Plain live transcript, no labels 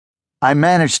I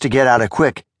managed to get out a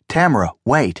quick, "Tamara,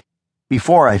 wait,"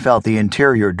 before I felt the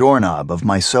interior doorknob of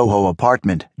my Soho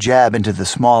apartment jab into the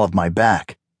small of my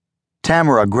back.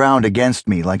 Tamara ground against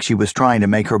me like she was trying to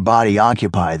make her body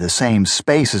occupy the same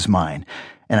space as mine,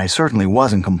 and I certainly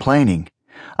wasn't complaining.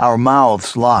 Our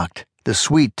mouths locked, the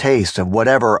sweet taste of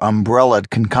whatever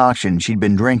umbrellaed concoction she'd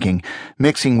been drinking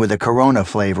mixing with the Corona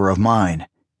flavor of mine.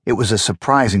 It was a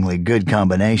surprisingly good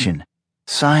combination.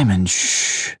 "Simon,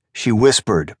 shh," she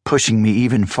whispered, pushing me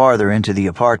even farther into the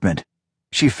apartment.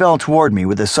 She fell toward me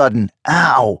with a sudden,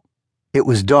 "Ow!" It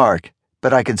was dark,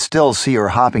 but I could still see her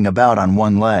hopping about on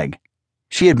one leg.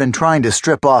 She had been trying to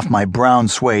strip off my brown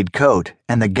suede coat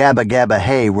and the Gabba Gabba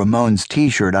Hey Ramones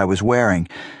t-shirt I was wearing,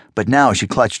 but now she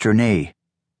clutched her knee.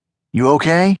 "You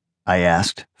okay?" I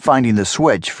asked, finding the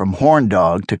switch from horn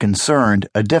dog to concerned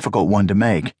a difficult one to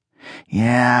make.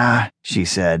 "Yeah," she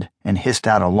said, and hissed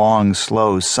out a long,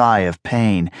 slow sigh of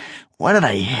pain. "What did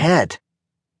I hit?"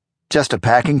 "Just a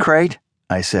packing crate,"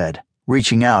 I said,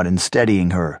 reaching out and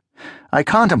steadying her. I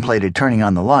contemplated turning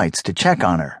on the lights to check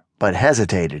on her, but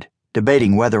hesitated,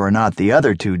 debating whether or not the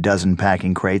other 2 dozen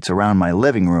packing crates around my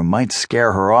living room might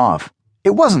scare her off.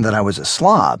 It wasn't that I was a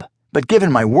slob, but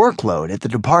given my workload at the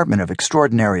Department of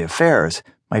Extraordinary Affairs,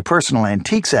 my personal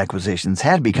antiques acquisitions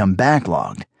had become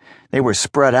backlogged. They were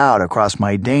spread out across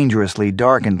my dangerously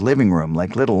darkened living room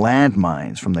like little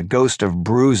landmines from the ghost of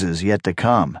bruises yet to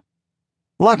come.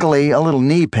 Luckily, a little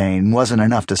knee pain wasn't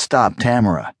enough to stop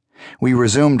Tamara. We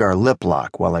resumed our lip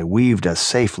lock while I weaved us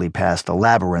safely past the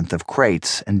labyrinth of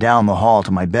crates and down the hall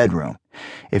to my bedroom.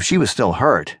 If she was still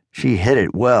hurt, she hid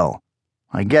it well.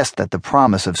 I guessed that the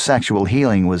promise of sexual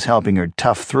healing was helping her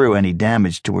tough through any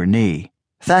damage to her knee.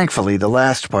 Thankfully, the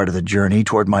last part of the journey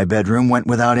toward my bedroom went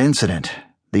without incident.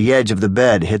 The edge of the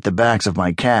bed hit the backs of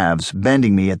my calves,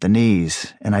 bending me at the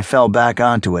knees, and I fell back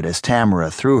onto it as Tamara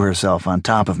threw herself on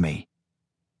top of me.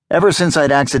 Ever since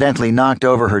I'd accidentally knocked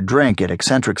over her drink at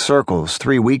Eccentric Circles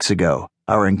 3 weeks ago,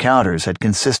 our encounters had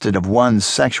consisted of one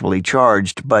sexually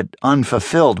charged but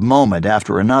unfulfilled moment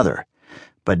after another.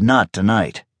 But not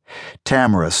tonight.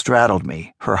 Tamara straddled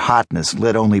me, her hotness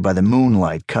lit only by the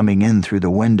moonlight coming in through the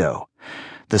window.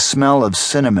 The smell of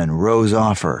cinnamon rose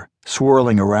off her,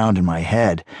 swirling around in my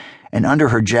head, and under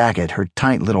her jacket her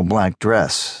tight little black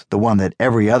dress, the one that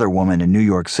every other woman in New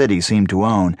York City seemed to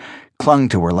own, clung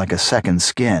to her like a second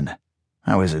skin.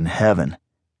 I was in heaven.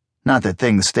 Not that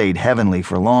things stayed heavenly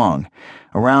for long.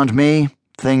 Around me,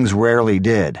 things rarely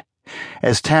did.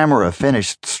 As Tamara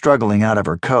finished struggling out of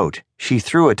her coat, she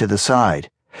threw it to the side.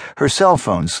 Her cell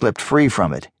phone slipped free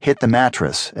from it, hit the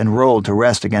mattress, and rolled to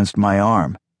rest against my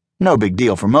arm. No big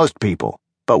deal for most people,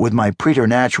 but with my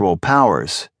preternatural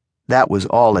powers, that was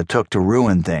all it took to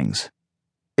ruin things.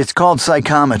 It's called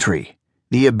psychometry,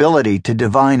 the ability to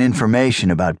divine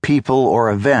information about people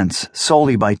or events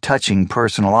solely by touching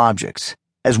personal objects.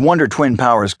 As Wonder Twin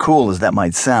powers cool as that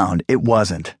might sound, it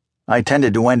wasn't. I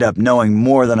tended to end up knowing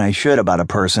more than I should about a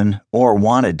person, or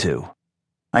wanted to.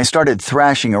 I started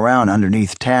thrashing around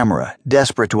underneath Tamara,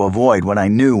 desperate to avoid what I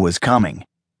knew was coming.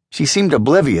 She seemed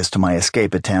oblivious to my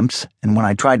escape attempts, and when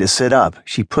I tried to sit up,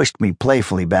 she pushed me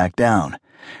playfully back down.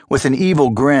 With an evil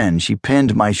grin, she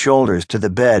pinned my shoulders to the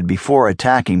bed before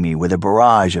attacking me with a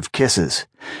barrage of kisses.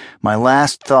 My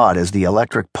last thought as the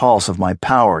electric pulse of my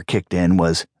power kicked in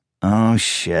was, "Oh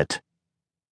shit."